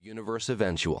Universe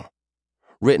Eventual.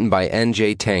 Written by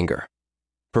N.J. Tanger.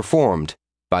 Performed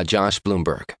by Josh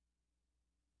Bloomberg.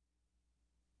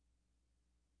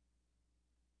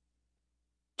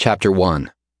 Chapter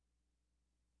 1.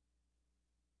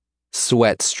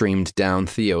 Sweat streamed down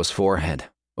Theo's forehead,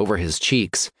 over his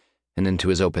cheeks, and into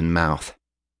his open mouth.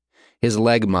 His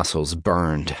leg muscles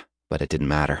burned, but it didn't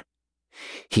matter.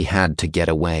 He had to get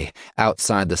away,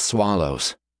 outside the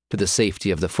swallows, to the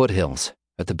safety of the foothills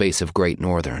at the base of Great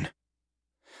Northern.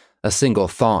 A single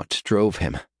thought drove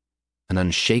him, an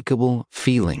unshakable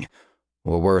feeling,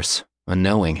 or worse, a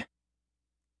knowing.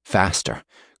 Faster,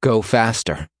 go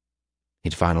faster.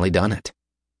 He'd finally done it.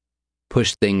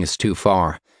 Pushed things too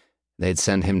far, they'd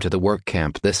send him to the work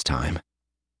camp this time.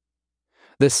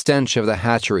 The stench of the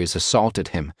hatcheries assaulted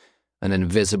him, an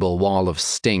invisible wall of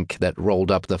stink that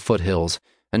rolled up the foothills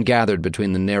and gathered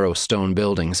between the narrow stone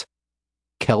buildings.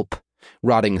 Kelp,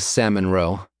 rotting salmon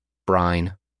roe,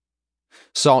 brine.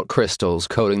 Salt crystals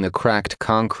coating the cracked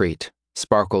concrete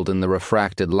sparkled in the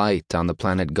refracted light on the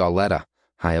planet Goleta,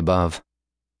 high above.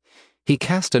 He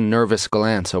cast a nervous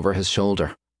glance over his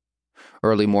shoulder.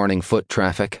 Early morning foot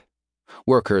traffic.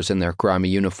 Workers in their grimy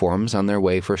uniforms on their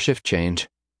way for shift change.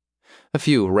 A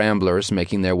few ramblers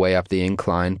making their way up the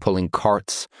incline, pulling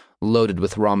carts loaded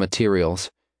with raw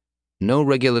materials. No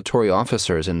regulatory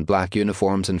officers in black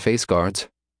uniforms and face guards.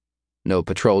 No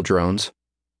patrol drones.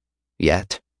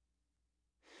 Yet.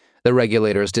 The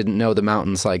regulators didn't know the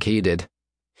mountains like he did.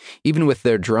 Even with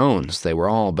their drones, they were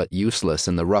all but useless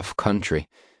in the rough country,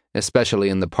 especially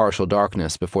in the partial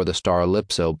darkness before the star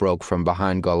Ellipso broke from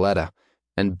behind Goleta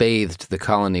and bathed the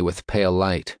colony with pale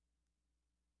light.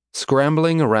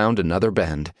 Scrambling around another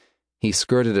bend, he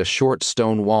skirted a short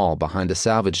stone wall behind a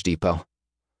salvage depot.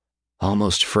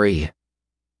 Almost free.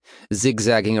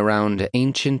 Zigzagging around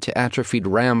ancient, atrophied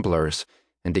ramblers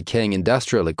and decaying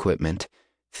industrial equipment,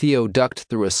 Theo ducked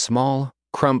through a small,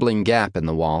 crumbling gap in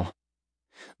the wall.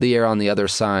 The air on the other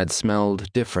side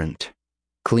smelled different,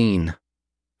 clean,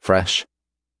 fresh.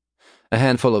 A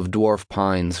handful of dwarf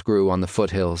pines grew on the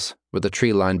foothills, where the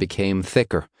tree line became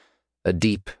thicker, a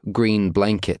deep green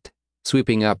blanket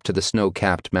sweeping up to the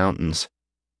snow-capped mountains.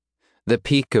 The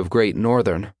peak of Great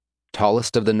Northern,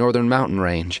 tallest of the northern mountain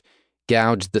range,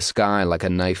 gouged the sky like a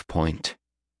knife point.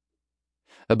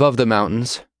 Above the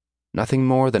mountains, nothing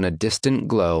more than a distant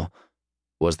glow,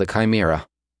 was the Chimera,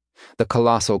 the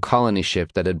colossal colony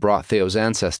ship that had brought Theo's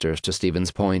ancestors to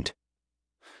Stevens Point.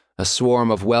 A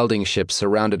swarm of welding ships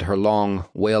surrounded her long,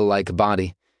 whale-like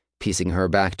body, piecing her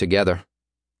back together,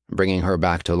 bringing her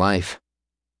back to life.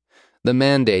 The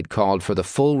mandate called for the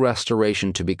full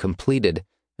restoration to be completed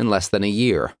in less than a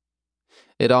year.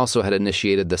 It also had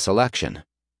initiated the selection,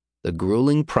 the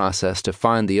grueling process to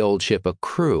find the old ship a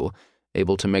crew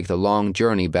able to make the long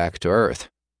journey back to Earth.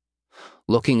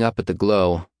 Looking up at the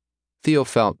glow, Theo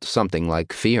felt something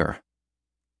like fear.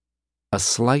 A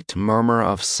slight murmur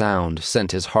of sound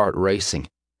sent his heart racing.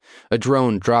 A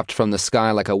drone dropped from the sky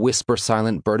like a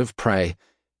whisper-silent bird of prey.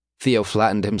 Theo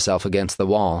flattened himself against the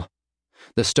wall.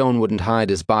 The stone wouldn't hide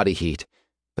his body heat,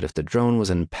 but if the drone was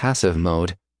in passive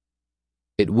mode...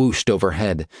 It whooshed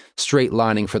overhead,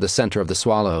 straight-lining for the center of the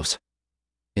swallows.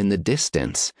 In the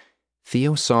distance,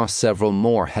 Theo saw several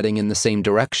more heading in the same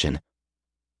direction.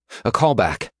 A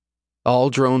callback. All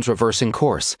drones reversing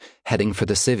course, heading for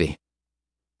the civvy.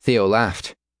 Theo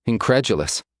laughed,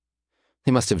 incredulous.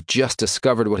 They must have just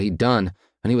discovered what he'd done,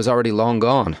 and he was already long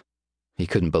gone. He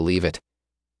couldn't believe it.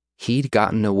 He'd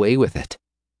gotten away with it.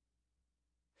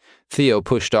 Theo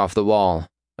pushed off the wall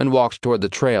and walked toward the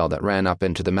trail that ran up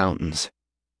into the mountains.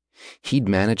 He'd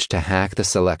managed to hack the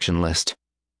selection list.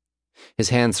 His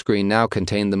hand screen now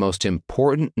contained the most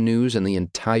important news in the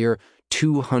entire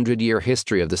 200-year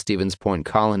history of the Stevens Point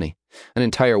colony, an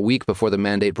entire week before the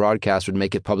mandate broadcast would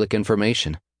make it public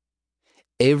information.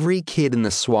 Every kid in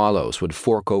the Swallows would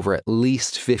fork over at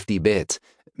least 50 bits,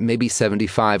 maybe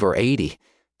 75 or 80,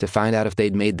 to find out if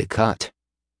they'd made the cut.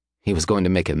 He was going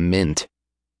to make a mint.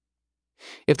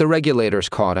 If the regulators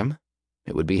caught him,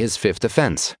 it would be his 5th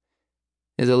offense.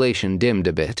 His elation dimmed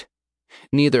a bit.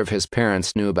 Neither of his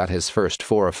parents knew about his first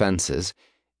 4 offenses.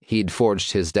 He'd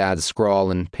forged his dad's scrawl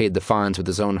and paid the fines with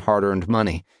his own hard-earned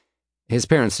money. His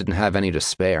parents didn't have any to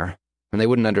spare, and they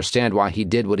wouldn't understand why he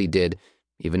did what he did,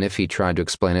 even if he tried to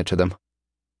explain it to them.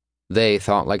 They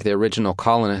thought like the original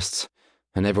colonists,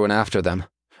 and everyone after them,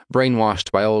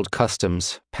 brainwashed by old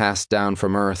customs passed down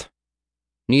from Earth.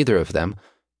 Neither of them,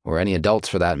 or any adults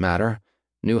for that matter,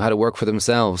 knew how to work for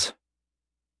themselves.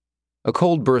 A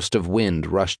cold burst of wind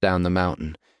rushed down the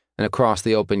mountain and across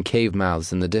the open cave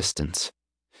mouths in the distance.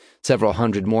 Several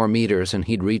hundred more meters and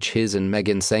he'd reach his and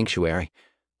Megan's sanctuary,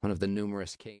 one of the numerous caves.